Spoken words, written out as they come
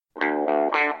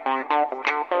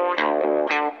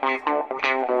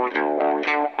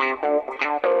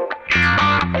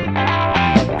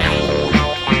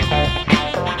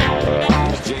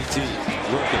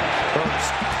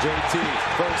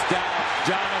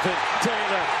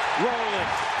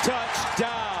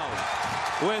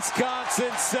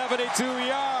Wisconsin, 72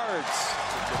 yards.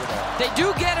 They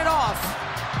do get it off.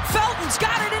 Felton's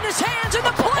got it in his hands, and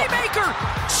the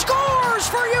playmaker scores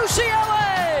for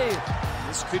UCLA.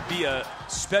 This could be a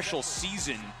special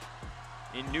season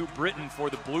in New Britain for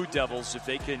the Blue Devils if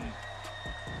they can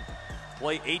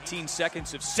play 18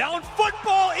 seconds of sound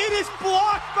football. It is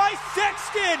blocked by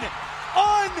Sexton.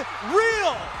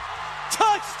 Unreal.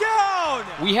 Touchdown!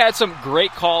 We had some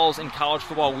great calls in college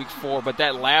football week 4, but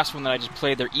that last one that I just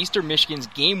played there, Eastern Michigan's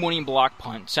game-winning block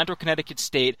punt, Central Connecticut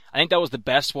State, I think that was the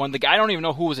best one. The guy, I don't even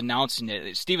know who was announcing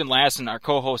it. Stephen Lassan, our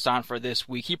co-host on for this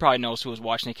week, he probably knows who was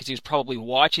watching it because he was probably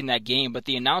watching that game, but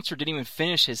the announcer didn't even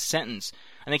finish his sentence.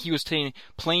 I think he was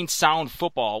playing sound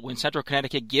football when Central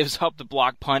Connecticut gives up the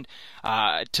block punt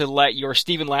to let your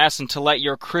Stephen Lassan, to let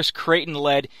your Chris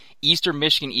Creighton-led Eastern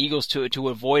Michigan Eagles to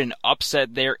avoid an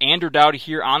upset there. Andrew Dowdy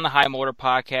here on the High Motor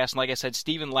Podcast. And like I said,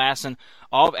 Stephen Lassan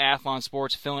of Athlon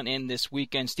Sports filling in this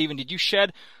weekend. Stephen, did you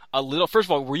shed a little, first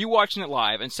of all, were you watching it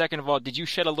live? And second of all, did you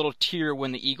shed a little tear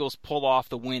when the Eagles pulled off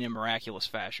the win in miraculous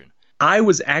fashion? I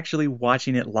was actually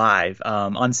watching it live.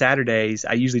 On Saturdays,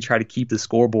 I usually try to keep the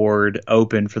scoreboard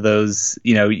open for those,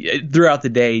 throughout the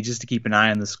day just to keep an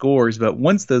eye on the scores. But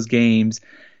once those games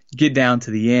get down to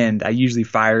the end, I usually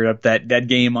fire up that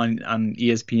game on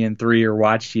ESPN3 or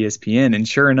watch ESPN. And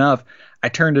sure enough, I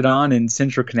turned it on and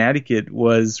Central Connecticut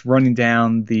was running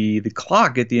down the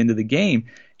clock at the end of the game.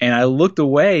 And I looked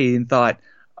away and thought,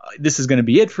 this is going to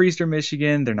be it for Eastern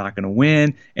Michigan. They're not going to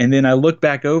win. And then I look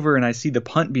back over and I see the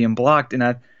punt being blocked, and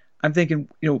I'm thinking,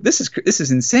 this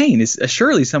is insane.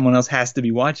 Surely someone else has to be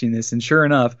watching this. And sure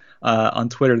enough, on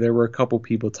Twitter there were a couple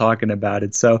people talking about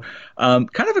it. So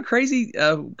kind of a crazy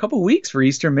couple weeks for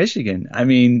Eastern Michigan. I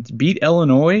mean, beat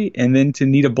Illinois and then to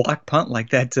need a block punt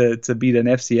like that to beat an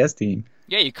FCS team.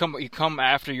 Yeah, you come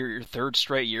after your third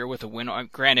straight year with a win.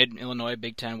 Granted, Illinois,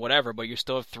 Big Ten, whatever, but you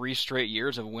still have 3 straight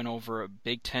years of a win over a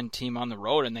Big Ten team on the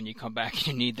road, and then you come back and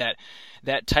you need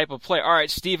that type of play. All right,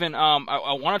 Stephen, I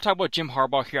want to talk about Jim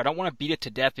Harbaugh here. I don't want to beat it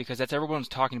to death because that's everyone's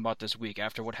talking about this week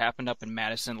after what happened up in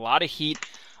Madison. A lot of heat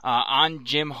on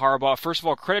Jim Harbaugh. First of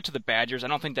all, credit to the Badgers. I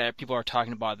don't think that people are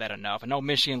talking about that enough. I know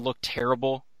Michigan looked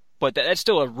terrible, but that's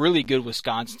still a really good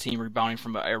Wisconsin team rebounding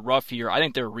from a rough year. I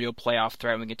think they're a real playoff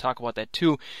threat, and we can talk about that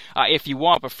too if you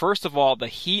want. But first of all, the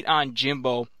heat on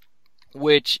Jimbo,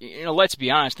 which, let's be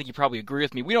honest, I think you probably agree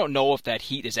with me. We don't know if that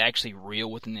heat is actually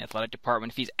real within the athletic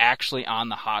department, if he's actually on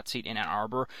the hot seat in Ann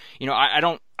Arbor. I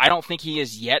don't think he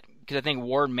is yet, because I think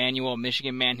Warren Manuel,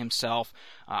 Michigan man himself,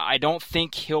 I don't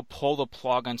think he'll pull the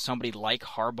plug on somebody like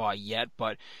Harbaugh yet.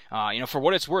 But, for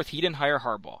what it's worth, he didn't hire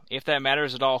Harbaugh. If that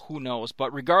matters at all, who knows?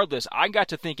 But regardless, I got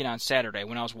to thinking on Saturday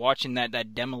when I was watching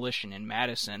that demolition in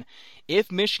Madison,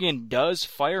 if Michigan does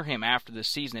fire him after the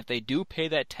season, if they do pay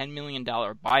that $10 million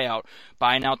buyout,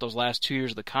 buying out those last 2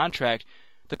 years of the contract,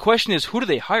 the question is, who do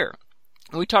they hire?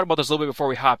 And we talked about this a little bit before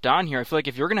we hopped on here. I feel like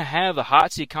if you're going to have the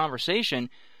hot seat conversation,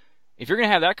 if you're going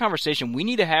to have that conversation, we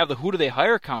need to have the who do they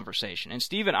hire conversation. And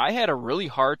Stephen, I had a really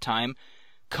hard time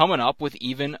coming up with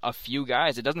even a few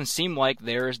guys. It doesn't seem like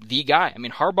there's the guy. I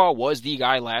mean, Harbaugh was the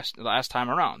guy last time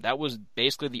around. That was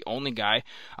basically the only guy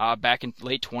back in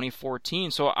late 2014.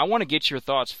 So I want to get your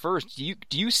thoughts first. Do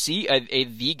you see a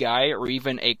the guy or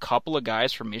even a couple of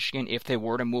guys from Michigan if they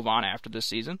were to move on after this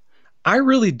season? I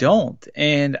really don't.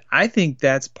 And I think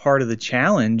that's part of the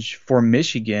challenge for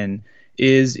Michigan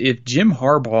is if Jim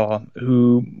Harbaugh,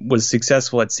 who was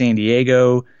successful at San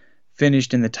Diego,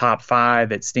 finished in the top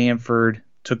 5 at Stanford,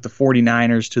 took the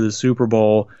 49ers to the Super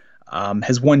Bowl,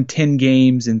 has won 10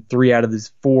 games in 3 out of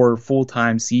his 4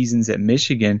 full-time seasons at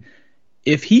Michigan.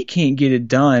 If he can't get it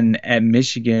done at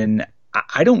Michigan,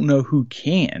 I don't know who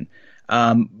can.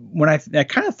 When I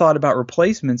kind of thought about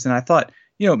replacements, and I thought,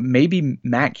 maybe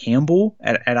Matt Campbell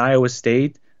at Iowa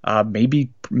State,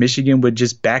 maybe Michigan would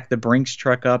just back the Brinks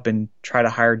truck up and try to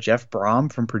hire Jeff Brom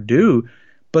from Purdue.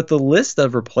 But the list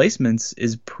of replacements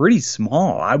is pretty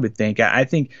small, I would think. I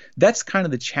think that's kind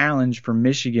of the challenge for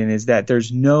Michigan is that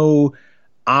there's no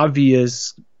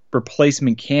obvious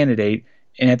replacement candidate.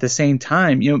 And at the same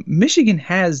time, Michigan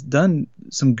has done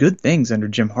some good things under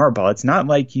Jim Harbaugh. It's not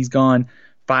like he's gone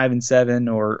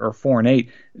 5-7 or 4-8.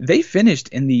 They finished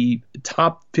in the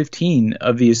top 15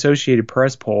 of the Associated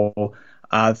Press poll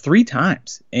 3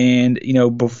 times. And,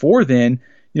 before then,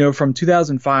 from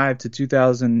 2005 to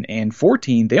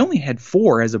 2014, they only had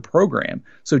 4 as a program.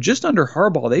 So just under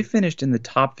Harbaugh, they finished in the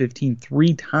top 15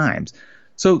 3 times.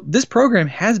 So this program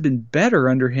has been better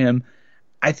under him.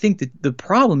 I think that the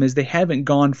problem is they haven't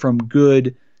gone from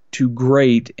good to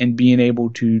great and being able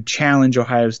to challenge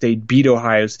Ohio State, beat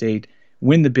Ohio State,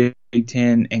 win the Big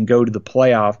Ten, and go to the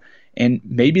playoff. And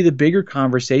maybe the bigger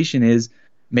conversation is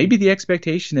maybe the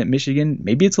expectation at Michigan,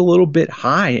 maybe it's a little bit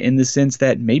high in the sense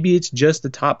that maybe it's just the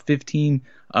top 15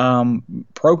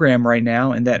 program right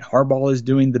now and that Harbaugh is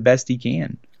doing the best he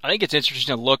can. I think it's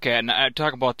interesting to look at, and I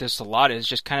talk about this a lot, is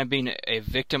just kind of being a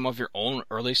victim of your own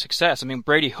early success. I mean,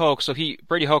 Brady Hoke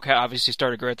obviously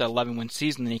started great at that 11-win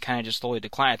season, then he kind of just slowly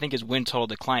declined. I think his win total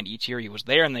declined each year he was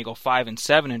there, and they go 5-7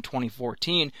 in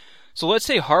 2014. So let's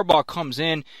say Harbaugh comes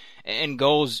in and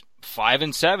goes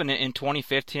 5-7 in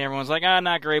 2015. Everyone's like,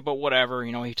 not great, but whatever.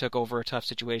 He took over a tough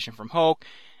situation from Hoke.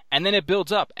 And then it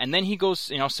builds up, and then he goes,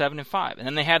 7-5, and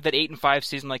then they have that 8-5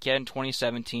 season like he had in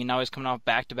 2017. Now he's coming off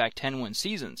back-to-back 10-win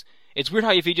seasons. It's weird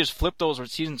how if you just flip those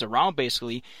seasons around,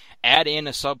 basically add in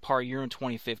a subpar year in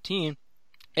 2015,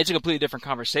 it's a completely different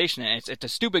conversation. And it's a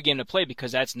stupid game to play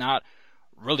because that's not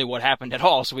really what happened at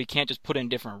all. So we can't just put in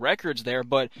different records there.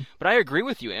 But I agree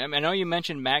with you. I know you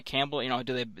mentioned Matt Campbell.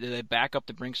 Do they back up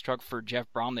the Brinks truck for Jeff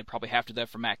Brohm? They probably have to do that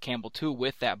for Matt Campbell too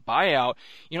with that buyout.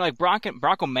 Like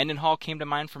Bronco Mendenhall came to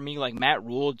mind for me, like Matt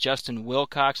Rule, Justin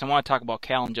Wilcox. I want to talk about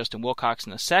Cal and Justin Wilcox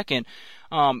in a second.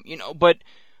 But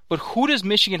who does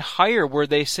Michigan hire where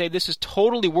they say this is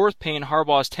totally worth paying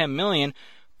Harbaugh's $10 million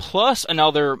plus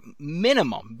another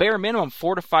bare minimum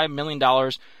 $4 to $5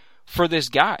 million for this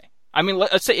guy? I mean,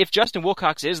 let's say if Justin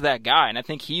Wilcox is that guy, and I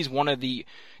think he's one of the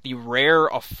rare,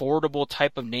 affordable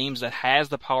type of names that has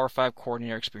the Power 5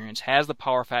 coordinator experience, has the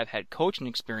Power 5 head coaching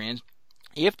experience,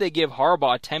 if they give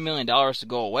Harbaugh $10 million to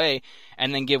go away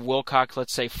and then give Wilcox,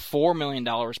 let's say, $4 million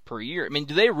per year, I mean,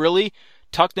 do they really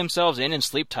tuck themselves in and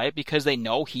sleep tight because they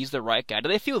know he's the right guy? Do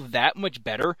they feel that much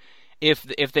better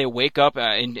if they wake up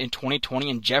in 2020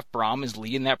 and Jeff Brohm is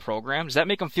leading that program? Does that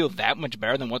make them feel that much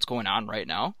better than what's going on right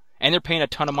now? And they're paying a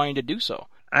ton of money to do so.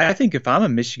 I think if I'm a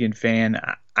Michigan fan,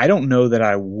 I don't know that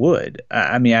I would.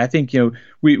 I mean, I think,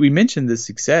 we mentioned the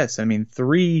success. I mean,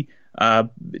 3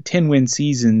 10-win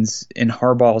seasons in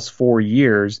Harbaugh's 4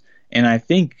 years. And I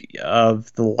think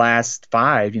of the last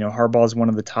 5, Harbaugh is one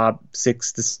of the top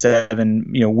 6 to 7,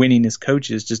 winningest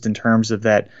coaches just in terms of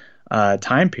that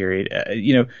time period.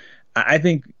 I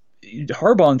think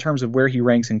Harbaugh, in terms of where he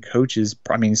ranks in coaches,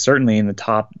 I mean, certainly in the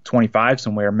top 25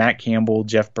 somewhere. Matt Campbell,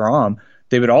 Jeff Brohm,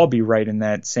 they would all be right in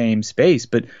that same space.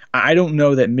 But I don't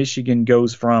know that Michigan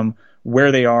goes from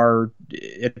where they are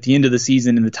at the end of the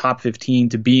season in the top 15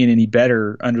 to being any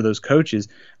better under those coaches.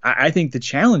 I think the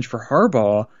challenge for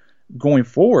Harbaugh going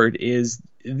forward is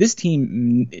this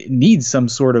team needs some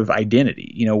sort of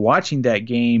identity. Watching that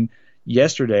game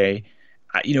yesterday,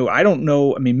 I don't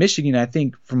know. I mean, Michigan, I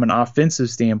think from an offensive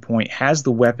standpoint, has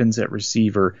the weapons at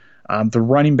receiver. The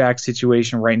running back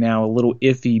situation right now, a little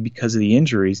iffy because of the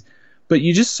injuries. But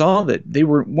you just saw that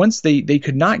once they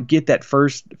could not get that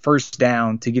first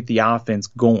down to get the offense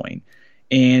going.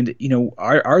 And,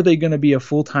 are they going to be a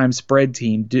full-time spread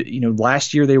team?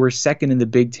 Last year they were second in the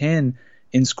Big Ten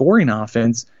in scoring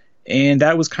offense, and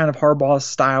that was kind of Harbaugh's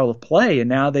style of play. And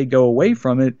now they go away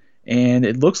from it, and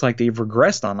it looks like they've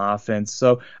regressed on offense.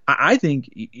 So I think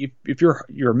if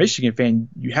you're a Michigan fan,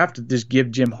 you have to just give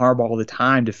Jim Harbaugh the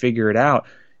time to figure it out.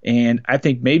 And I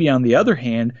think maybe on the other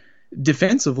hand,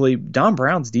 defensively, Don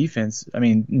Brown's defense, I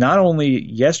mean, not only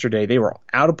yesterday, they were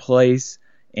out of place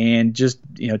and just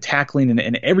tackling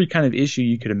and every kind of issue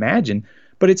you could imagine.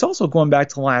 But it's also going back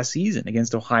to last season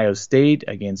against Ohio State,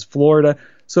 against Florida.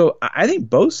 So I think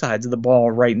both sides of the ball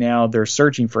right now, they're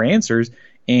searching for answers.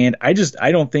 And I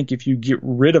don't think if you get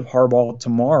rid of Harbaugh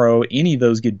tomorrow, any of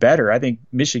those get better. I think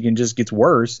Michigan just gets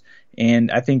worse.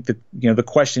 And I think the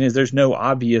question is there's no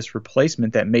obvious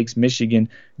replacement that makes Michigan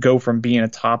go from being a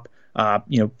top 10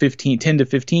 to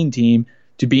 15 team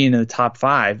to being in the top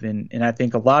 5. And I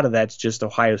think a lot of that's just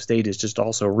Ohio State is just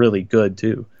also really good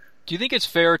too. Do you think it's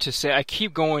fair to say, I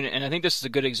keep going, and I think this is a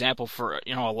good example for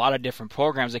a lot of different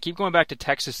programs. I keep going back to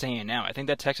Texas A&M. I think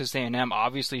that Texas A&M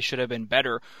obviously should have been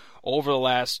better over the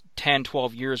last 10,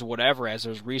 12 years or whatever, as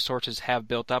those resources have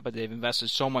built up, but they've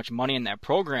invested so much money in that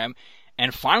program.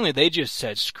 And finally, they just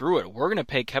said, screw it. We're going to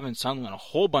pay Kevin Sumlin a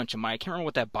whole bunch of money. I can't remember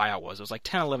what that buyout was. It was like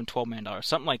 $10, $11, $12 million,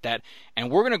 something like that.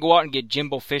 And we're going to go out and get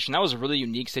Jimbo Fisher. And that was a really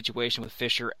unique situation with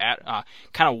Fisher at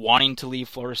kind of wanting to leave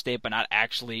Florida State, but not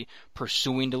actually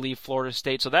pursuing to leave Florida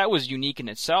State. So that was unique in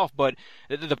itself. But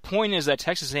the point is that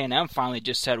Texas A&M finally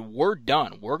just said, we're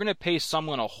done. We're going to pay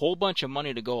Sumlin a whole bunch of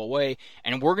money to go away,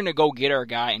 and we're going to go get our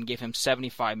guy and give him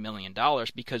 $75 million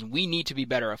because we need to be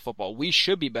better at football. We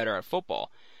should be better at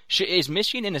football. Is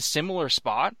Michigan in a similar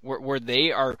spot where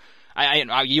they are?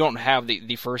 You don't have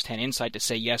the first-hand insight to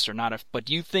say yes or not, but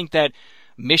do you think that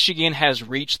Michigan has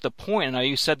reached the point? And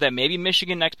you said that maybe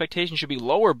Michigan expectations should be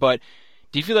lower, but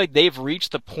do you feel like they've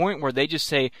reached the point where they just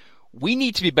say, we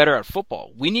need to be better at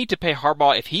football. We need to pay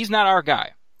Harbaugh. If he's not our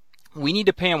guy, we need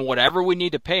to pay him whatever we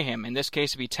need to pay him. In this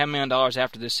case, it'd be $10 million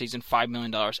after this season, $5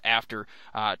 million after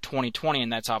 2020,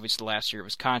 and that's obviously the last year of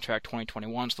his contract,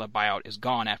 2021, so the buyout is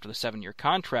gone after the 7-year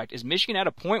contract. Is Michigan at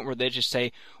a point where they just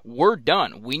say, we're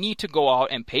done. We need to go out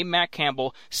and pay Matt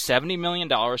Campbell $70 million,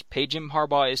 pay Jim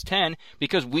Harbaugh his $10 million,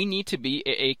 because we need to be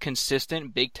a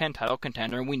consistent Big Ten title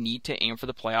contender, and we need to aim for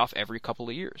the playoff every couple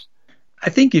of years? I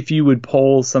think if you would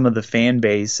poll some of the fan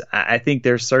base, I think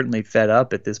they're certainly fed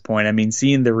up at this point. I mean,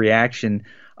 seeing the reaction,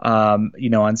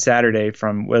 on Saturday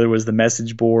from whether it was the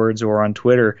message boards or on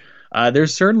Twitter,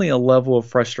 there's certainly a level of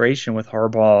frustration with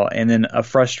Harbaugh, and then a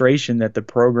frustration that the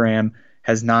program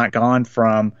has not gone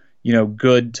from,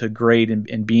 good to great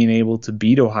and being able to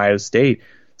beat Ohio State.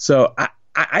 So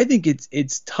I think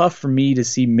it's tough for me to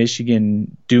see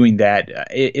Michigan doing that.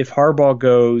 If Harbaugh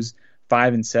goes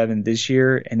 5-7 this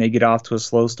year and they get off to a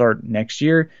slow start next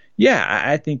year,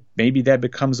 I think maybe that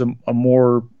becomes a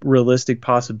more realistic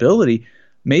possibility.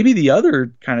 Maybe the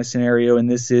other kind of scenario in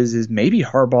this is maybe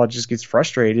Harbaugh just gets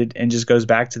frustrated and just goes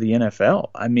back to the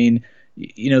NFL. I mean,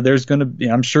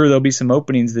 I'm sure there'll be some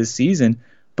openings this season,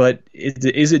 but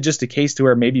is it just a case to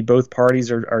where maybe both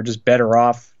parties are just better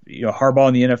off, Harbaugh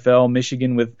in the NFL,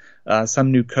 Michigan with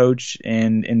some new coach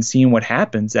and seeing what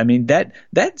happens? I mean, that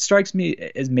strikes me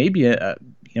as maybe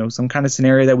some kind of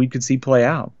scenario that we could see play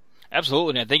out.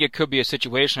 Absolutely, and I think it could be a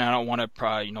situation. I don't want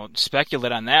to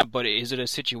speculate on that, but is it a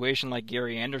situation like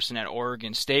Gary Anderson at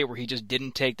Oregon State where he just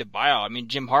didn't take the buyout? I mean,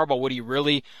 Jim Harbaugh, would he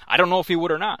really? I don't know if he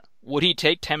would or not. Would he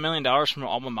take $10 million from an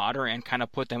alma mater and kind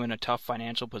of put them in a tough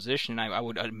financial position? I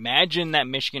would imagine that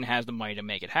Michigan has the money to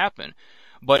make it happen.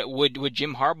 But would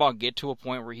Jim Harbaugh get to a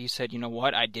point where he said, you know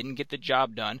what, I didn't get the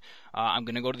job done. I'm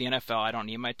going to go to the NFL. I don't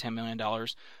need my $10 million.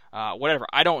 Whatever.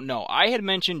 I don't know. I had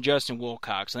mentioned Justin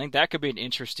Wilcox. I think that could be an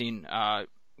interesting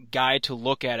guy to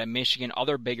look at Michigan,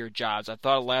 other bigger jobs. I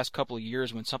thought the last couple of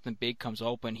years when something big comes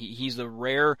open, he's the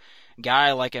rare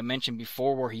guy, like I mentioned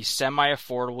before, where he's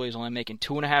semi-affordable. He's only making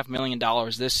 $2.5 million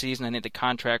this season. I think the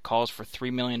contract calls for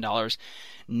 $3 million.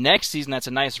 Next season, that's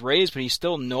a nice raise, but he's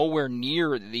still nowhere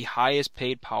near the highest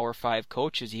paid Power 5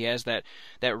 coaches. He has that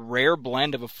rare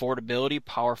blend of affordability,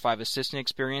 Power 5 assistant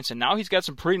experience, and now he's got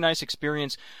some pretty nice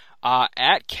experience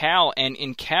at Cal, and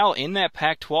in Cal, in that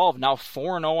Pac-12, now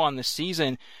 4-0 on the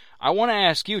season. I want to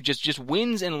ask you, just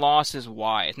wins and losses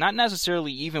wise, not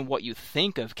necessarily even what you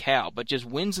think of Cal, but just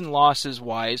wins and losses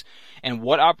wise, and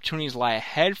what opportunities lie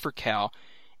ahead for Cal.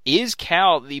 Is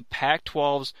Cal the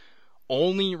Pac-12's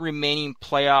only remaining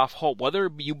playoff hope?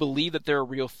 Whether you believe that they're a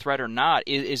real threat or not,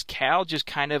 is Cal just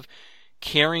kind of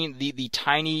carrying the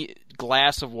tiny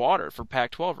glass of water for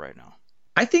Pac-12 right now?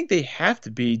 I think they have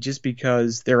to be, just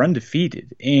because they're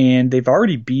undefeated and they've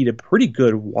already beat a pretty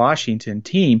good Washington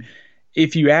team.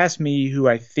 If you ask me who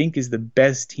I think is the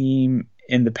best team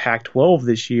in the Pac-12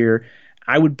 this year,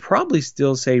 I would probably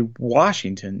still say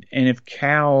Washington. And if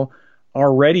Cal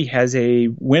already has a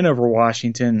win over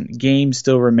Washington, games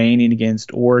still remaining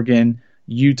against Oregon,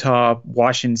 Utah,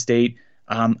 Washington State,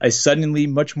 a suddenly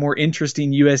much more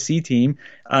interesting USC team,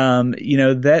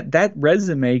 that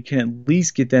resume can at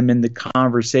least get them in the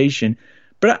conversation.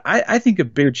 But I think a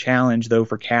bigger challenge, though,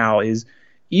 for Cal is,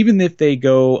 even if they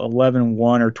go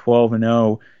 11-1 or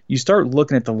 12-0, you start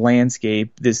looking at the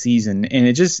landscape this season, and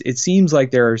it seems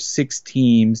like there are 6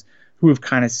 teams who have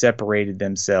kind of separated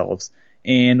themselves.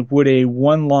 And would a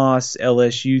one-loss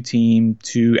LSU team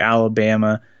to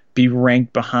Alabama be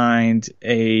ranked behind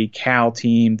a Cal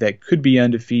team that could be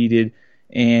undefeated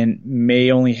and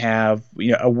may only have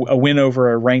a win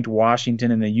over a ranked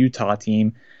Washington and a Utah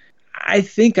team? I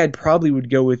think I'd probably would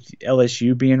go with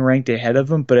LSU being ranked ahead of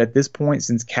them, but at this point,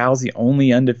 since Cal's the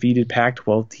only undefeated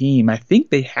Pac-12 team, I think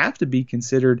they have to be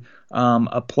considered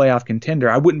a playoff contender.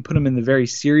 I wouldn't put them in the very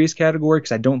serious category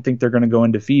because I don't think they're going to go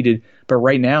undefeated, but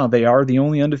right now they are the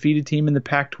only undefeated team in the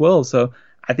Pac-12, so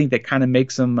I think that kind of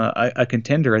makes them a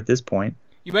contender at this point.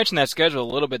 You mentioned that schedule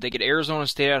a little bit. They get Arizona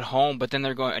State at home, but then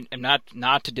they're going, and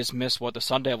not to dismiss what the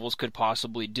Sun Devils could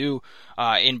possibly do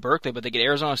in Berkeley, but they get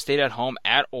Arizona State at home,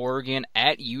 at Oregon,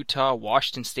 at Utah,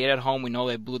 Washington State at home. We know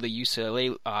they blew the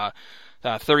UCLA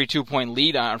 32-point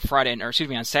lead on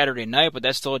Saturday night, but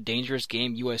that's still a dangerous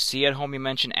game. USC at home, you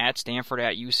mentioned, at Stanford,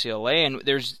 at UCLA, and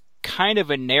there's kind of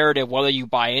a narrative, whether you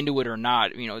buy into it or not.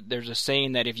 There's a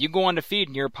saying that if you go undefeated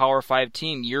and you're a Power 5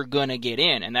 team, you're gonna get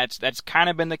in, and that's kind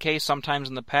of been the case sometimes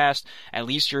in the past. At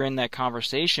least you're in that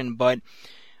conversation, but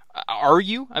are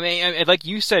you? I mean, like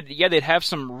you said, yeah, they'd have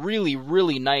some really,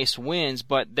 really nice wins,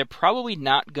 but they're probably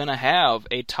not gonna have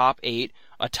a top 8,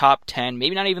 a top 10,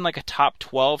 maybe not even like a top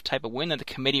 12 type of win that the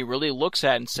committee really looks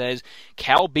at and says,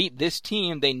 Cal beat this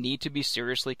team, they need to be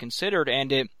seriously considered.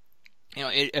 And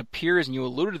it appears, and you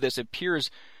alluded to this, it appears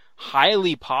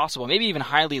highly possible, maybe even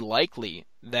highly likely,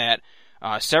 that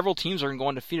several teams are going to go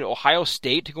undefeated. Ohio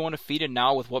State to go undefeated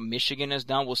now with what Michigan has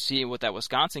done. We'll see with that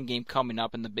Wisconsin game coming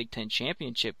up in the Big Ten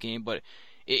championship game, but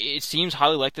it seems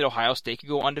highly likely that Ohio State could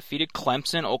go undefeated.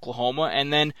 Clemson, Oklahoma,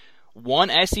 and then one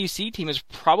SEC team is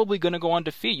probably going to go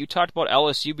undefeated. You talked about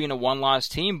LSU being a one-loss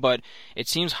team, but it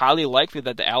seems highly likely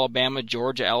that the Alabama,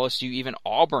 Georgia, LSU, even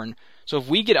Auburn. So if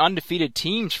we get undefeated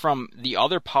teams from the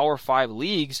other Power 5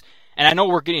 leagues, and I know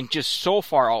we're getting just so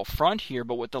far out front here,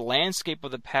 but with the landscape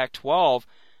of the Pac-12,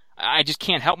 I just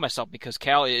can't help myself because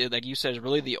Cal, like you said, is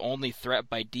really the only threat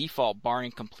by default,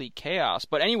 barring complete chaos.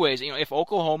 But anyways, if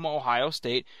Oklahoma, Ohio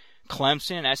State,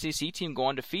 Clemson, and SEC team go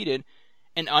undefeated,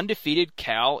 an undefeated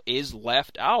Cal is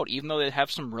left out, even though they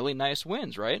have some really nice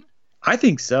wins, right? I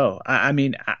think so. I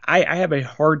mean, I have a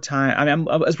hard time. I mean,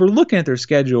 as we're looking at their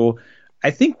schedule,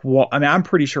 I'm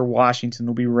pretty sure Washington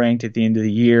will be ranked at the end of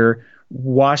the year.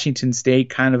 Washington State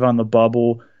kind of on the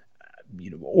bubble.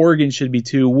 Oregon should be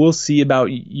too. We'll see about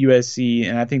USC,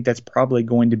 and I think that's probably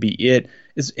going to be it.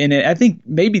 I think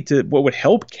maybe what would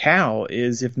help Cal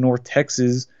is if North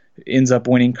Texas ends up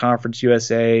winning Conference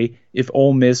USA, if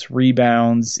Ole Miss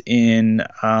rebounds in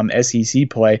SEC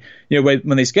play.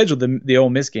 When they scheduled the Ole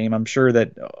Miss game, I'm sure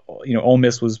that Ole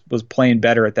Miss was playing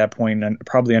better at that point, and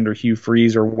probably under Hugh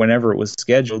Freeze or whenever it was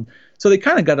scheduled. So they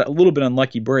kind of got a little bit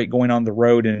unlucky break going on the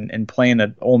road and playing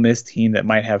an Ole Miss team that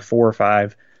might have 4 or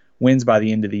 5 wins by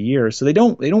the end of the year. So they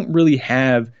don't really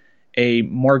have a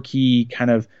marquee kind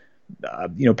of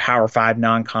Power 5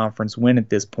 non-conference win at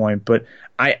this point. But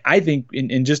I think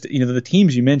in just the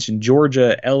teams you mentioned,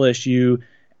 Georgia, LSU,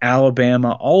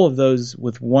 Alabama, all of those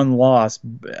with one loss,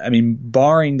 I mean,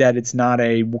 barring that it's not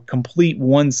a complete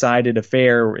one-sided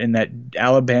affair in that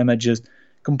Alabama just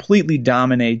completely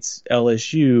dominates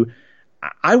LSU,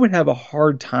 I would have a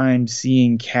hard time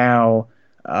seeing Cal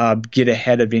get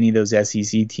ahead of any of those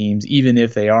SEC teams, even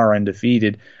if they are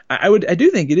undefeated. I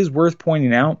do think it is worth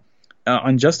pointing out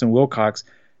on Justin Wilcox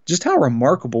just how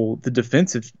remarkable the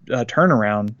defensive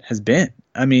turnaround has been.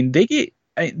 I mean,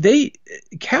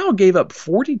 Cal gave up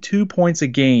 42 points a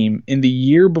game in the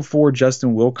year before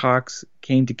Justin Wilcox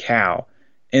came to Cal,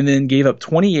 and then gave up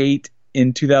 28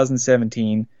 in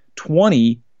 2017,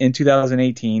 20 in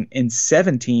 2018, and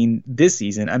 17 this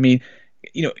season. I mean,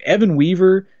 Evan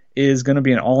Weaver is going to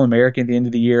be an All-American at the end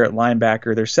of the year at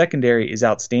linebacker. Their secondary is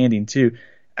outstanding too.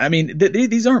 I mean,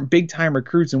 these aren't big-time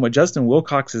recruits, and what Justin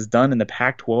Wilcox has done in the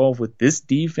Pac-12 with this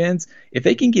defense, if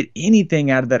they can get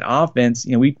anything out of that offense,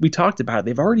 we talked about it.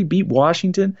 They've already beat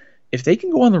Washington. If they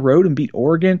can go on the road and beat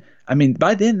Oregon, I mean,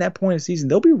 by then, that point of the season,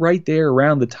 they'll be right there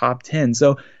around the top 10.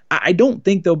 So I don't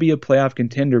think they'll be a playoff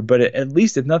contender, but at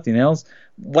least if nothing else,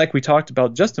 like we talked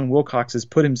about, Justin Wilcox has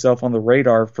put himself on the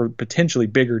radar for potentially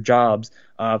bigger jobs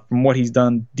from what he's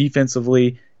done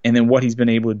defensively and then what he's been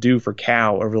able to do for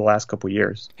Cal over the last couple of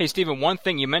years. Hey, Stephen, one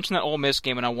thing, you mentioned that Ole Miss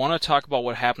game, and I want to talk about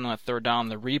what happened on that third down,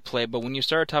 the replay, but when you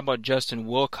started talking about Justin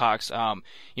Wilcox,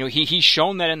 he's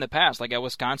shown that in the past. Like at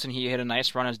Wisconsin, he had a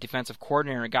nice run as defensive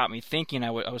coordinator. It got me thinking.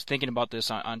 I was thinking about this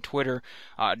on Twitter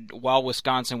while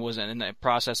Wisconsin was in the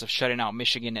process of shutting out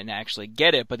Michigan and actually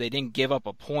get it, but they didn't give up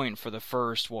a point for the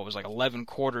first, 11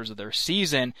 quarters of their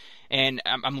season. And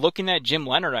I'm looking at Jim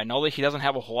Leonard. I know that he doesn't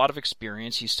have a whole lot of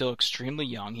experience. He's still extremely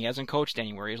young. He hasn't coached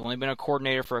anywhere. He's only been a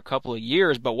coordinator for a couple of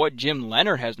years. But what Jim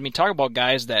Leonard has, talk about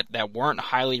guys that weren't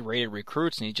highly rated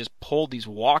recruits, and he just pulled these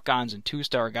walk-ons and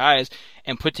 2-star guys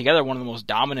and put together one of the most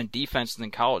dominant defenses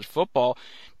in college football.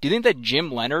 Do you think that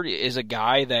Jim Leonard is a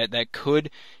guy that could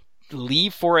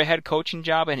leave for a head coaching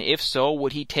job, and if so,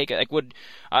 would he take it?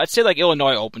 Let's say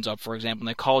Illinois opens up, for example, and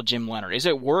they call Jim Leonard. Is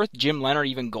it worth Jim Leonard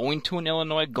even going to an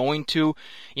Illinois, going to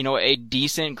a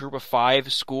decent Group of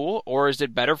 5 school, or is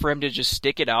it better for him to just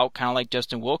stick it out, kind of like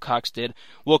Justin Wilcox did?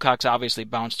 Wilcox obviously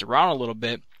bounced around a little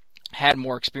bit, had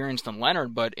more experience than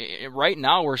Leonard, but right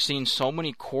now we're seeing so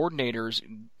many coordinators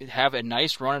have a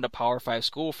nice run at a Power 5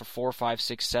 school for 4, 5,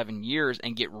 6, 7 years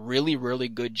and get really, really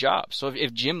good jobs. So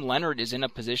if Jim Leonard is in a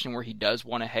position where he does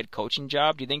want a head coaching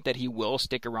job, do you think that he will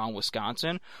stick around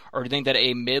Wisconsin, or do you think that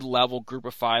a mid-level Group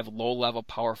of 5, low-level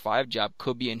Power 5 job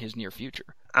could be in his near future?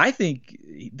 I think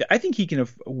he can,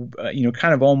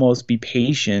 kind of almost be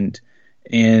patient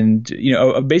and,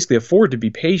 basically afford to be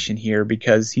patient here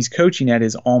because he's coaching at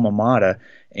his alma mater.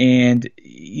 And,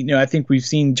 I think we've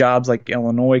seen jobs like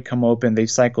Illinois come open. They've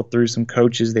cycled through some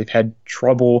coaches. They've had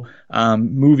trouble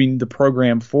moving the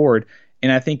program forward.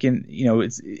 And I think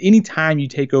it's anytime you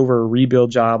take over a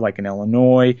rebuild job like an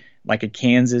Illinois, like a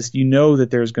Kansas, that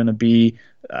there's going to be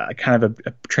kind of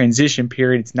a transition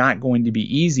period. It's not going to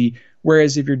be easy.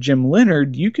 Whereas if you're Jim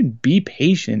Leonard, you can be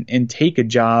patient and take a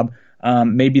job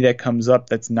maybe that comes up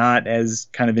that's not as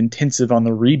kind of intensive on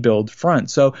the rebuild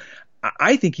front. So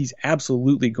I think he's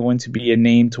absolutely going to be a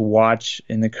name to watch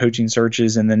in the coaching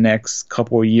searches in the next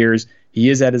couple of years. He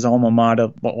is at his alma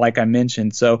mater, like I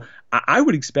mentioned. So I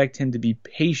would expect him to be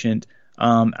patient.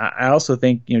 I also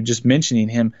think, just mentioning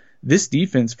him, this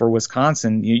defense for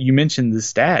Wisconsin, you mentioned the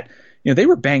stat. They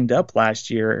were banged up last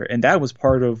year, and that was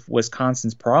part of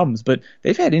Wisconsin's problems. But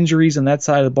they've had injuries on that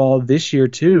side of the ball this year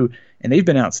too, and they've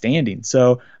been outstanding.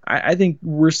 So I think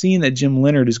we're seeing that Jim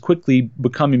Leonard is quickly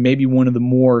becoming maybe one of the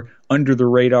more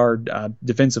under-the-radar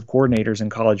defensive coordinators in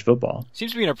college football.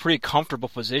 Seems to be in a pretty comfortable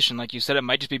position. Like you said, it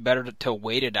might just be better to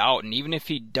wait it out. And even if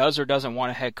he does or doesn't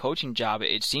want a head coaching job,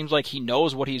 it seems like he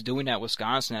knows what he's doing at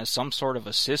Wisconsin, has some sort of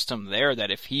a system there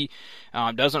that if he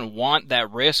doesn't want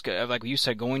that risk of, like you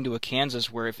said, going to a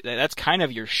Kansas where that's kind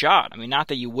of your shot. I mean, not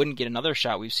that you wouldn't get another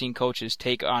shot. We've seen coaches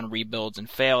take on rebuilds and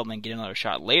fail and then get another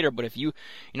shot later. But if you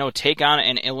take on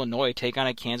an Illinois, take on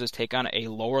a Kansas, take on a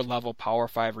lower-level Power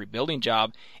 5 rebuilding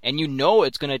job, and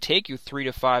it's going to take you 3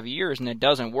 to 5 years and it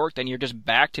doesn't work, then you're just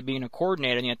back to being a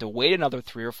coordinator and you have to wait another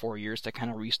 3 or 4 years to kind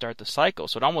of restart the cycle.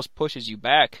 So it almost pushes you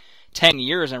back 10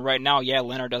 years. And right now,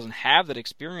 Leonard doesn't have that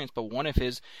experience, but one of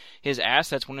his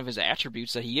assets, one of his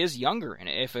attributes, that he is younger. And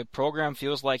if a program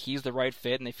feels like he's the right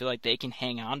fit and they feel like they can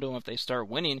hang on to him if they start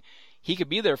winning, he could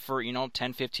be there for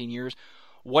 10, 15 years.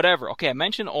 Whatever. Okay, I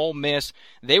mentioned Ole Miss.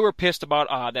 They were pissed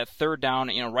about that third down,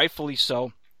 rightfully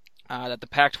so. That the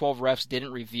Pac-12 refs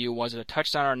didn't review. Was it a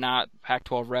touchdown or not?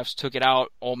 Pac-12 refs took it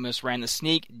out. Ole Miss ran the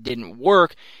sneak. Didn't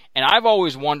work. And I've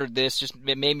always wondered this.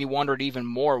 It made me wonder it even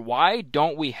more. Why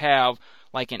don't we have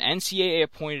like an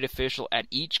NCAA-appointed official at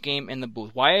each game in the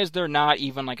booth? Why is there not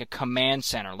even like a command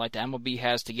center like the MLB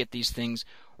has to get these things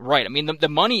right? I mean, the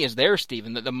money is there,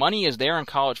 Stephen. The money is there in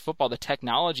college football. The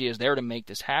technology is there to make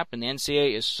this happen. The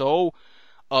NCAA is so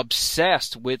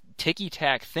obsessed with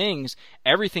ticky-tack things,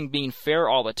 everything being fair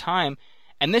all the time,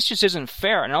 and this just isn't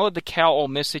fair. I know that the Cal Ole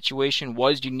Miss situation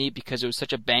was unique because it was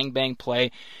such a bang-bang play.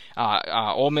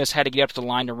 Ole Miss had to get up to the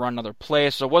line to run another play,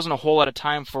 so there wasn't a whole lot of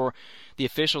time for the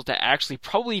officials to actually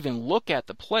probably even look at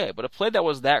the play. But a play that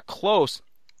was that close,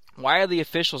 why are the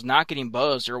officials not getting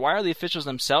buzzed, or why are the officials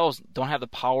themselves don't have the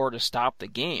power to stop the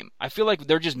game? I feel like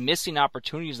they're just missing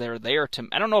opportunities that are there to.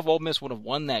 I don't know if Ole Miss would have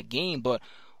won that game, but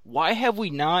why have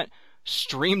we not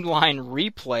streamlined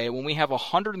replay when we have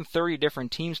 130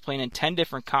 different teams playing in 10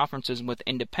 different conferences with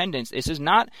independents? This is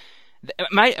not.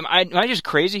 Am I just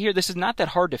crazy here? This is not that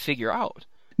hard to figure out.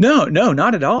 No,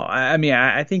 not at all. I mean,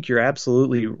 I think you're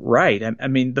absolutely right. I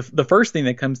mean, the first thing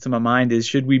that comes to my mind is,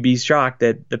 should we be shocked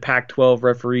that the Pac-12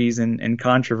 referees and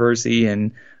controversy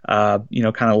and kind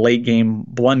of late game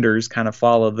blunders kind of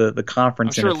follow the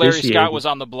conference? I'm sure Larry Scott was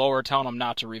on the blower telling him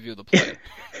not to review the play.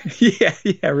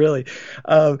 yeah, really.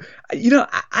 I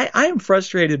am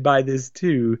frustrated by this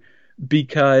too,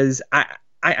 because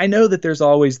I know that therethere's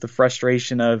always the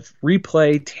frustration of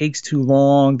replay takes too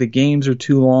long, the games are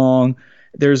too long.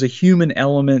 There's a human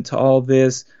element to all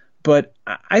this, but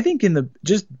I think in the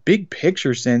just big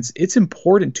picture sense, it's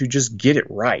important to just get it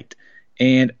right.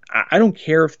 And I don't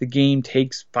care if the game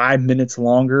takes 5 minutes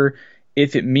longer.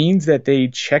 If it means that they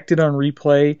checked it on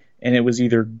replay and it was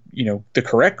either, the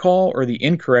correct call or the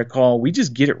incorrect call, we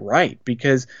just get it right,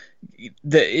 because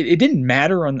it didn't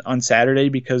matter on Saturday,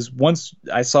 because once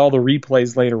I saw the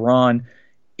replays later on,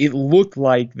 it looked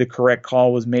like the correct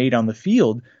call was made on the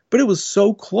field. But it was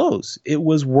so close. It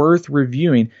was worth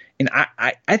reviewing. And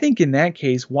I think in that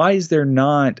case, why is there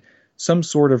not some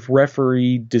sort of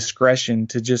referee discretion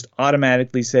to just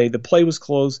automatically say the play was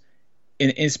close,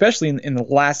 and especially in the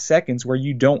last seconds where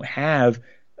you don't have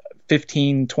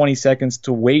 15, 20 seconds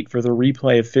to wait for the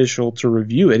replay official to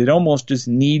review it. It almost just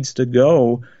needs to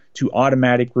go to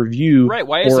automatic review. Right.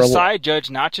 Why is the side judge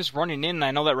not just running in?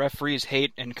 I know that referees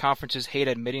hate and conferences hate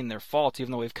admitting their faults,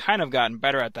 even though we've kind of gotten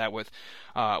better at that with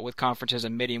conferences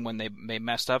admitting when they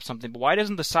messed up something. But why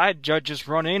doesn't the side judge just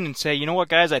run in and say, you know what,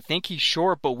 guys, I think he's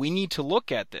short, but we need to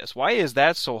look at this? Why is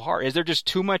that so hard? Is there just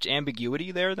too much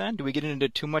ambiguity there then? Do we get into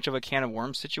too much of a can of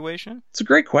worms situation? It's a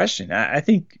great question. I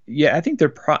think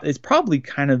it's probably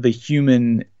kind of the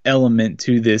human element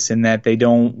to this, in that they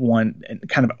don't want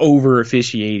kind of over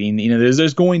officiating.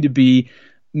 There's going to be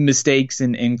mistakes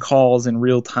and calls in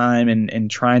real time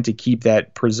and trying to keep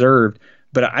that preserved.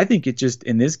 But I think it just,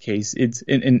 in this case, it's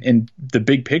in the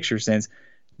big picture sense,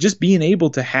 just being able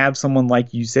to have someone,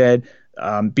 like you said,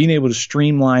 being able to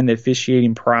streamline the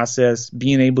officiating process,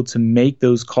 being able to make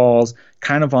those calls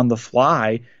kind of on the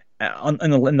fly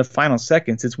in the final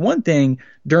seconds. It's one thing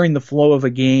during the flow of a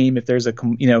game if there's a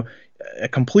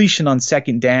completion on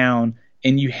second down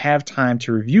and you have time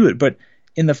to review it, but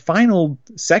in the final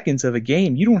seconds of a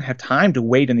game, you don't have time to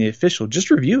wait on the official.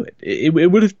 Just review it. It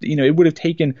would have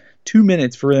taken 2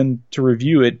 minutes for them to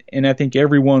review it, and I think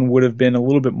everyone would have been a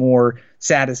little bit more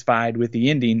satisfied with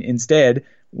the ending. Instead,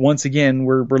 once again,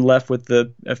 we're left with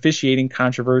the officiating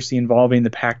controversy involving the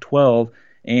Pac-12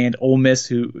 and Ole Miss,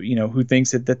 who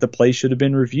thinks that the play should have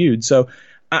been reviewed. So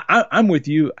I'm with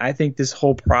you. I think this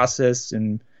whole process,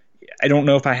 and I don't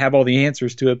know if I have all the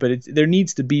answers to it, but there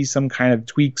needs to be some kind of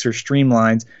tweaks or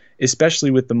streamlines, especially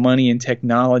with the money and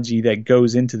technology that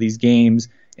goes into these games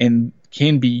and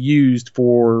can be used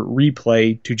for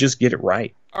replay to just get it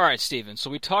right. All right, Steven, so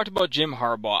we talked about Jim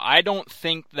Harbaugh. I don't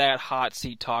think that hot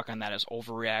seat talk on that is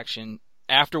overreaction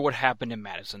after what happened in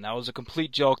Madison. That was a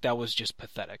complete joke. That was just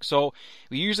pathetic. So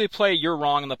we usually play You're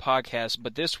Wrong in the podcast,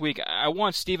 but this week I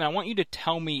want you to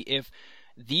tell me if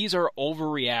these are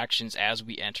overreactions as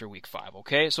we enter week 5,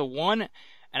 okay? So one,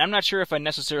 and I'm not sure if I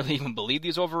necessarily even believe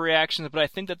these overreactions, but I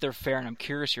think that they're fair, and I'm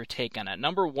curious your take on it.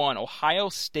 Number one, Ohio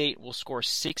State will score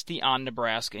 60 on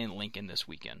Nebraska in Lincoln this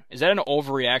weekend. Is that an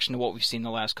overreaction to what we've seen the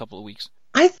last couple of weeks?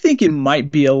 I think it might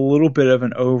be a little bit of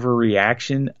an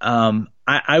overreaction.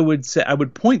 I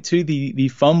would point to the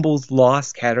fumbles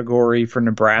lost category for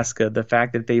Nebraska, the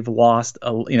fact that they've lost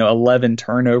 11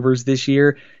 turnovers this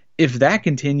year. If that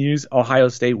continues, Ohio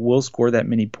State will score that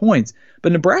many points.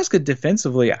 But Nebraska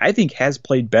defensively, I think, has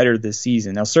played better this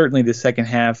season. Now, certainly the second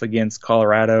half against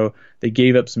Colorado, they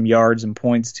gave up some yards and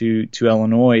points to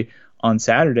Illinois on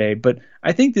Saturday. But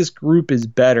I think this group is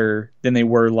better than they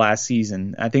were last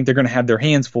season. I think they're going to have their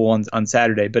hands full on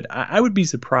Saturday. But I would be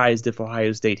surprised if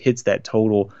Ohio State hits that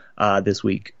total this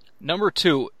week. Number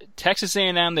two, Texas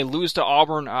A&M, they lose to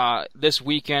Auburn this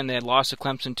weekend. They had lost to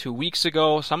Clemson 2 weeks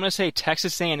ago. So I'm going to say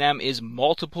Texas A&M is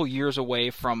multiple years away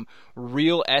from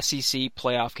real SEC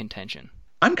playoff contention.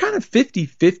 I'm kind of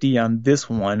 50-50 on this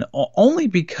one, only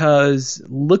because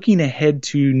looking ahead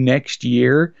to next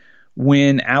year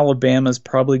when Alabama's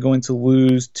probably going to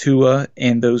lose Tua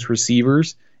and those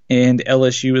receivers, and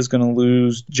LSU is going to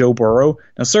lose Joe Burrow.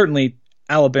 Now, certainly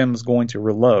Alabama's going to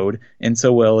reload, and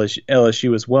so will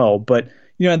LSU as well. But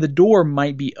the door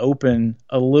might be open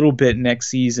a little bit next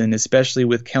season, especially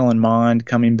with Kellen Mond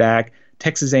coming back.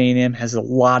 Texas A&M has a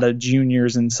lot of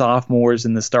juniors and sophomores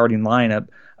in the starting lineup.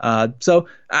 So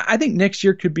I think next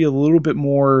year could be a little bit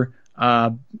more,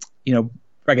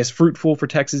 fruitful for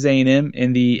Texas A&M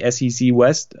in the SEC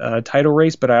West title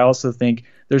race. But I also think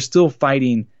they're still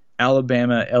fighting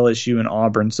Alabama, LSU, and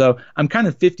Auburn. So I'm kind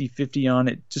of 50-50 on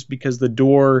it, just because the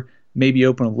door may be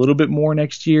open a little bit more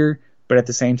next year. But at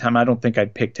the same time, I don't think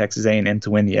I'd pick Texas A&M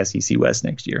to win the SEC West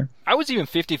next year. I was even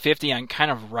 50-50 on kind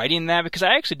of writing that, because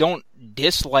I actually don't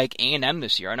dislike A&M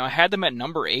this year. I know I had them at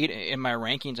number 8 in my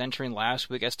rankings entering last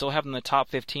week. I still have them in the top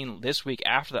 15 this week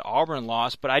after the Auburn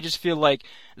loss, but I just feel like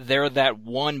they're that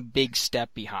one big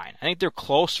step behind. I think they're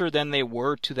closer than they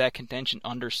were to that contention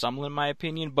under Sumlin, in my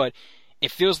opinion, but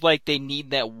it feels like they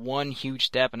need that one huge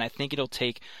step, and I think it'll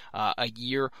take a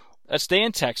year. Let's stay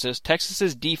in Texas.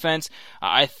 Texas's defense,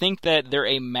 I think that they're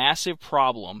a massive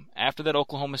problem after that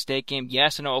Oklahoma State game.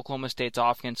 Yes, I know Oklahoma State's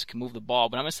offense can move the ball,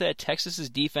 but I'm going to say that Texas's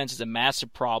defense is a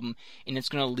massive problem, and it's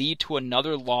going to lead to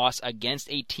another loss against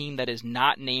a team that is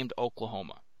not named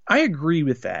Oklahoma. I agree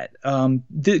with that.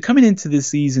 Coming into this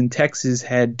season, Texas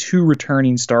had 2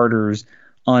 returning starters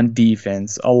on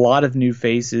defense, a lot of new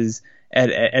faces at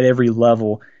every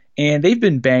level. And they've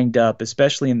been banged up,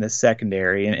 especially in the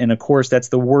secondary. And of course, that's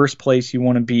the worst place you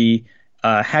want to be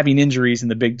having injuries in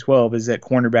the Big 12 is at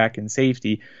cornerback and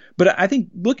safety. But I think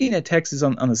looking at Texas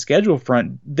on the schedule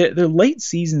front, their late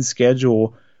season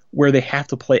schedule where they have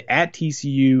to play at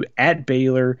TCU, at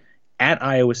Baylor, at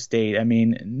Iowa State. I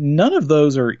mean, none of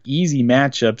those are easy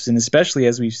matchups, and especially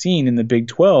as we've seen in the Big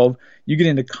 12, you get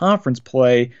into conference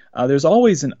play, there's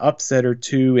always an upset or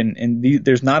two, and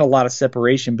there's not a lot of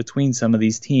separation between some of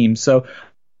these teams. So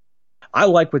I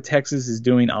like what Texas is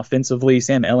doing offensively.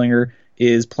 Sam Ehlinger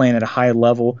is playing at a high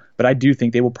level, but I do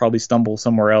think they will probably stumble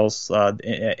somewhere else at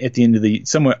the end of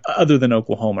somewhere other than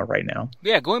Oklahoma right now.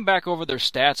 Yeah, going back over their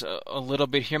stats a little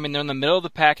bit here, I mean, they're in the middle of the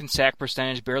pack in sack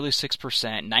percentage, barely 6%,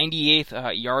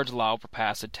 98th yards allowed per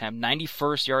pass attempt,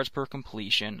 91st yards per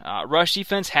completion. Rush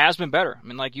defense has been better. I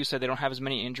mean, like you said, they don't have as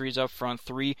many injuries up front,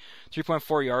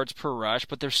 3.4 yards per rush,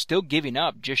 but they're still giving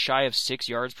up just shy of 6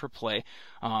 yards per play,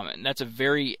 and that's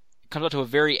comes out to a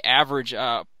very average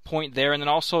point there, and then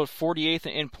also 48th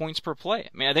in points per play.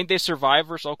 I mean, I think they survived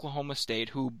versus Oklahoma State,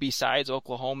 who besides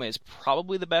Oklahoma is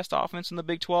probably the best offense in the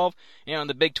Big 12. And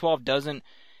the Big 12 doesn't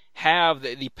have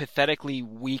the pathetically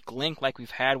weak link like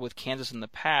we've had with Kansas in the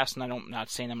past, and I'm not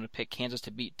saying I'm going to pick Kansas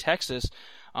to beat Texas,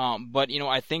 but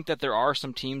I think that there are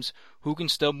some teams who can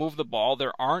still move the ball.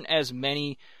 There aren't as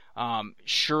many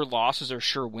sure losses or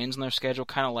sure wins in their schedule,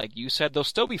 kind of like you said. They'll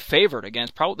still be favored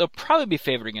against, they'll probably be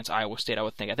favored against Iowa State, I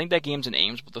would think. I think that game's in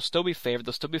Ames, but they'll still be favored.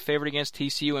 They'll still be favored against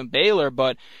TCU and Baylor,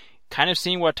 but kind of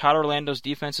seeing what Todd Orlando's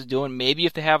defense is doing, maybe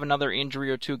if they have another injury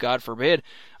or two, God forbid,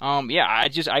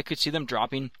 I could see them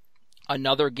dropping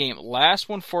another game. Last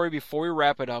one for you before we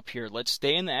wrap it up here. Let's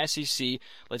stay in the SEC.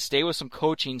 Let's stay with some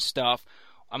coaching stuff.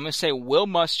 I'm going to say Will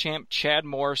Muschamp, Chad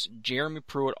Morris, Jeremy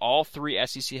Pruitt, all three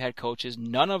SEC head coaches.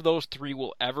 None of those three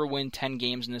will ever win 10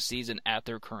 games in the season at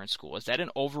their current school. Is that an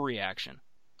overreaction?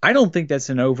 I don't think that's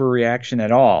an overreaction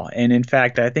at all. And in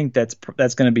fact, I think that's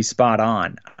going to be spot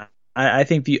on. I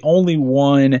think the only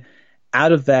one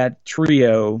out of that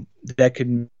trio that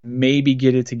could maybe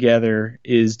get it together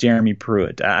is Jeremy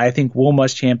Pruitt. I think Will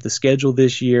Muschamp, the schedule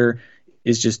this year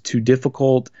is just too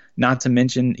difficult, not to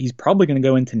mention he's probably going to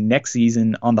go into next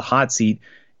season on the hot seat.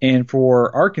 And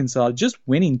for Arkansas, just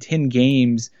winning 10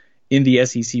 games in the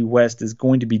SEC West is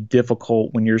going to be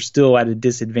difficult when you're still at a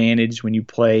disadvantage when you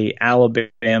play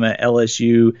Alabama,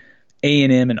 LSU,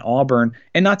 A&M, and Auburn.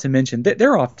 And not to mention that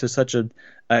they're off to such a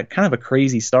kind of a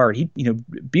crazy start.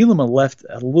 Bielema left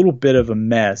a little bit of a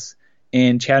mess,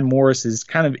 and Chad Morris is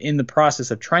kind of in the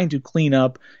process of trying to clean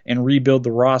up and rebuild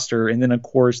the roster. And then, of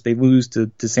course, they lose to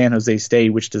San Jose State,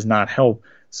 which does not help.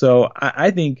 So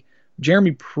I think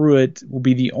Jeremy Pruitt will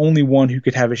be the only one who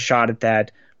could have a shot at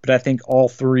that. But I think all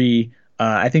three,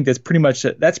 I think that's pretty much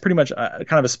kind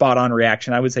of a spot-on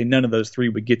reaction. I would say none of those three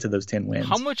would get to those 10 wins.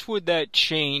 How much would that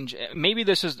change? Maybe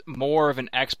this is more of an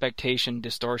expectation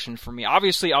distortion for me.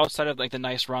 Obviously, outside of the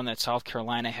nice run that South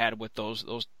Carolina had with those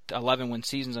 11-win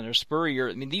seasons under Spurrier,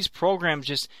 I mean, these programs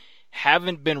just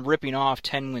haven't been ripping off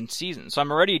 10-win seasons. So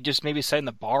I'm already just maybe setting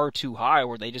the bar too high,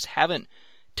 where they just haven't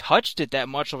touched it that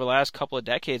much over the last couple of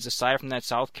decades, aside from that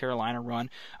South Carolina run.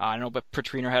 I know, but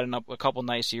Petrino had a couple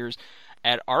nice years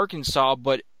at Arkansas,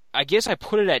 but I guess I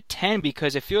put it at 10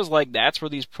 because it feels like that's where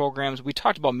these programs, we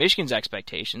talked about Michigan's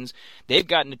expectations. They've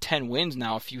gotten to 10 wins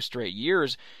now a few straight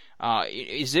years.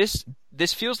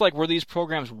 This feels like where these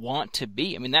programs want to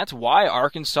be. I mean, that's why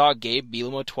Arkansas gave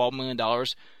Bielema $12 million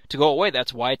to go away.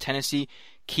 That's why Tennessee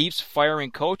keeps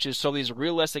firing coaches. So these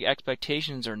realistic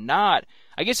expectations are not.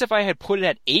 I guess if I had put it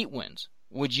at 8 wins,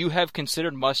 would you have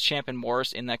considered Muschamp and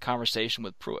Morris in that conversation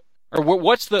with Pruitt? Or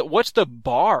what's the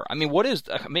bar? I mean,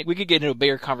 we could get into a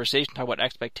bigger conversation, talk about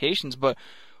expectations, but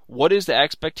what is the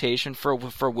expectation for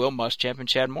Will Muschamp and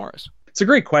Chad Morris? It's a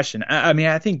great question. I mean,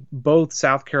 I think both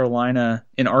South Carolina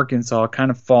and Arkansas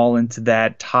kind of fall into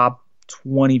that top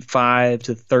 25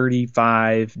 to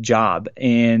 35 job.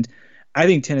 And I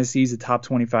think Tennessee's a top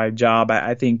 25 job.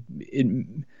 I think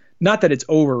not that it's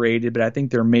overrated, but I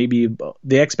think there may be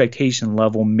the expectation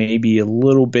level may be a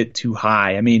little bit too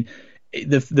high. I mean,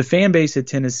 the fan base at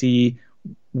Tennessee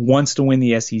wants to win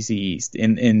the SEC East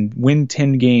and win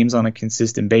 10 games on a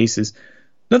consistent basis.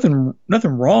 Nothing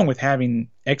wrong with having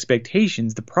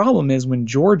expectations. The problem is when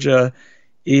Georgia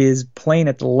is playing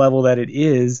at the level that it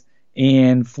is,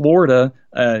 and Florida,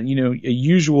 a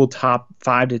usual top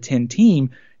 5 to 10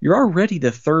 team, you're already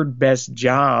the third best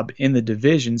job in the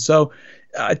division. So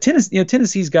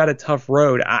Tennessee's got a tough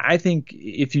road. I think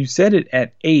if you set it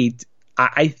at 8,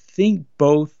 I think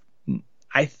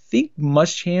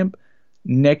Muschamp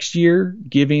next year,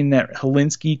 given that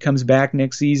Helinski comes back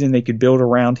next season, they could build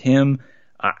around him.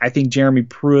 I think Jeremy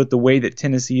Pruitt, the way that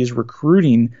Tennessee is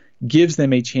recruiting, gives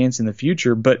them a chance in the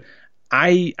future. But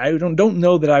I don't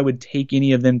know that I would take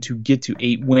any of them to get to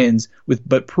 8 wins,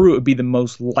 but Pruitt would be the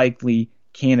most likely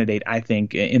candidate, I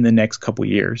think, in the next couple of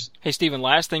years. Hey, Stephen,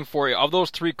 last thing for you. Of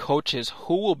those 3 coaches,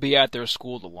 who will be at their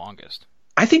school the longest?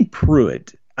 I think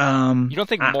Pruitt. You don't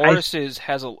think Morris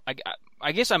has a?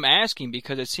 I guess I'm asking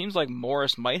because it seems like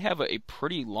Morris might have a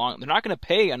pretty long. They're not going to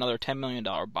pay another $10 million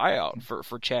buyout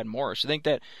for Chad Morris. You think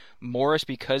that Morris,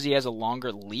 because he has a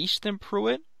longer leash than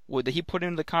Pruitt, would he put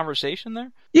into the conversation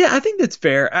there? Yeah, I think that's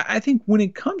fair. I think when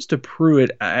it comes to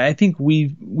Pruitt, I think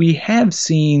we have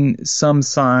seen some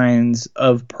signs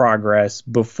of progress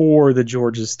before the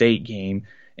Georgia State game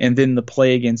and then the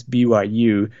play against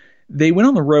BYU. They went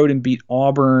on the road and beat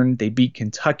Auburn. They beat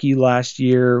Kentucky last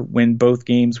year when both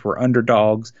games were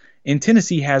underdogs. And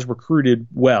Tennessee has recruited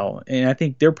well. And I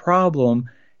think their problem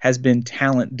has been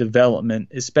talent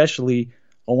development, especially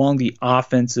along the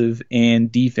offensive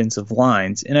and defensive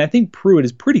lines. And I think Pruitt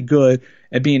is pretty good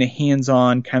at being a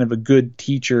hands-on, kind of a good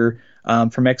teacher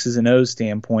from X's and O's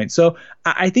standpoint. So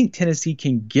I think Tennessee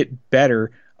can get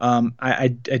better. I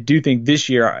do think this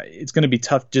year it's going to be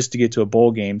tough just to get to a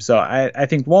bowl game. So I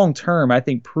think long term, I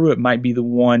think Pruitt might be the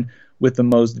one with the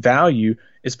most value.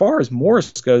 As far as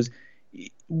Morris goes,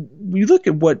 we look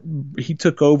at what he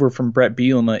took over from Brett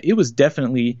Bielema. It was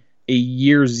definitely a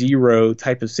year zero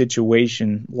type of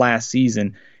situation last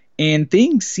season. And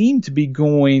things seemed to be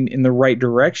going in the right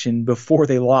direction before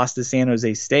they lost to San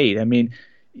Jose State. I mean,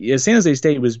 San Jose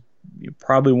State was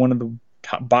probably one of the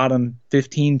bottom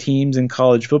 15 teams in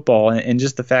college football, and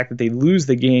just the fact that they lose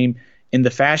the game in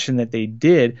the fashion that they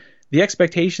did, the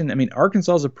expectation, I mean,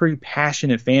 Arkansas is a pretty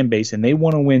passionate fan base and they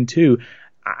want to win too.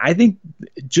 I think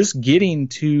just getting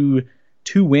to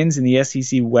 2 wins in the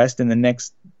SEC West in the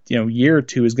next year or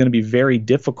two is going to be very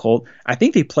difficult. I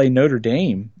think they play Notre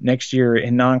Dame next year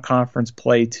in non-conference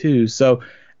play too. So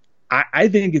I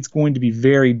think it's going to be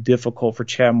very difficult for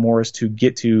Chad Morris to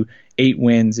get to 8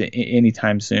 wins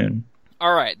anytime soon.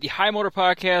 All right, the High Motor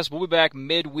Podcast. We'll be back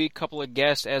midweek, couple of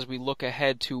guests as we look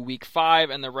ahead to Week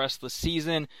 5 and the rest of the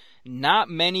season. Not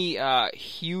many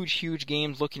huge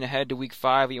games looking ahead to Week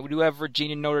 5. We do have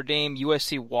Virginia, Notre Dame,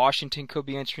 USC, Washington could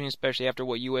be interesting, especially after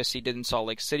what USC did in Salt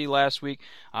Lake City last week.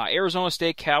 Arizona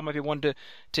State, Cal might be one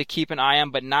to keep an eye on,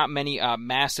 but not many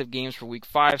massive games for Week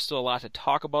 5. Still a lot to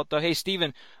talk about, though. Hey,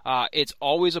 Steven, it's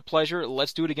always a pleasure.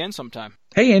 Let's do it again sometime.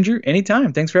 Hey, Andrew,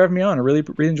 anytime. Thanks for having me on. I really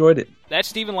enjoyed it. That's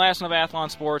Steven Lassan of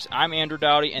Athlon Sports. I'm Andrew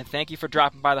Dowdy, and thank you for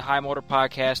dropping by the High Motor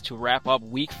Podcast to wrap up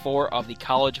Week 4 of the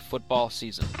college football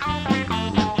season.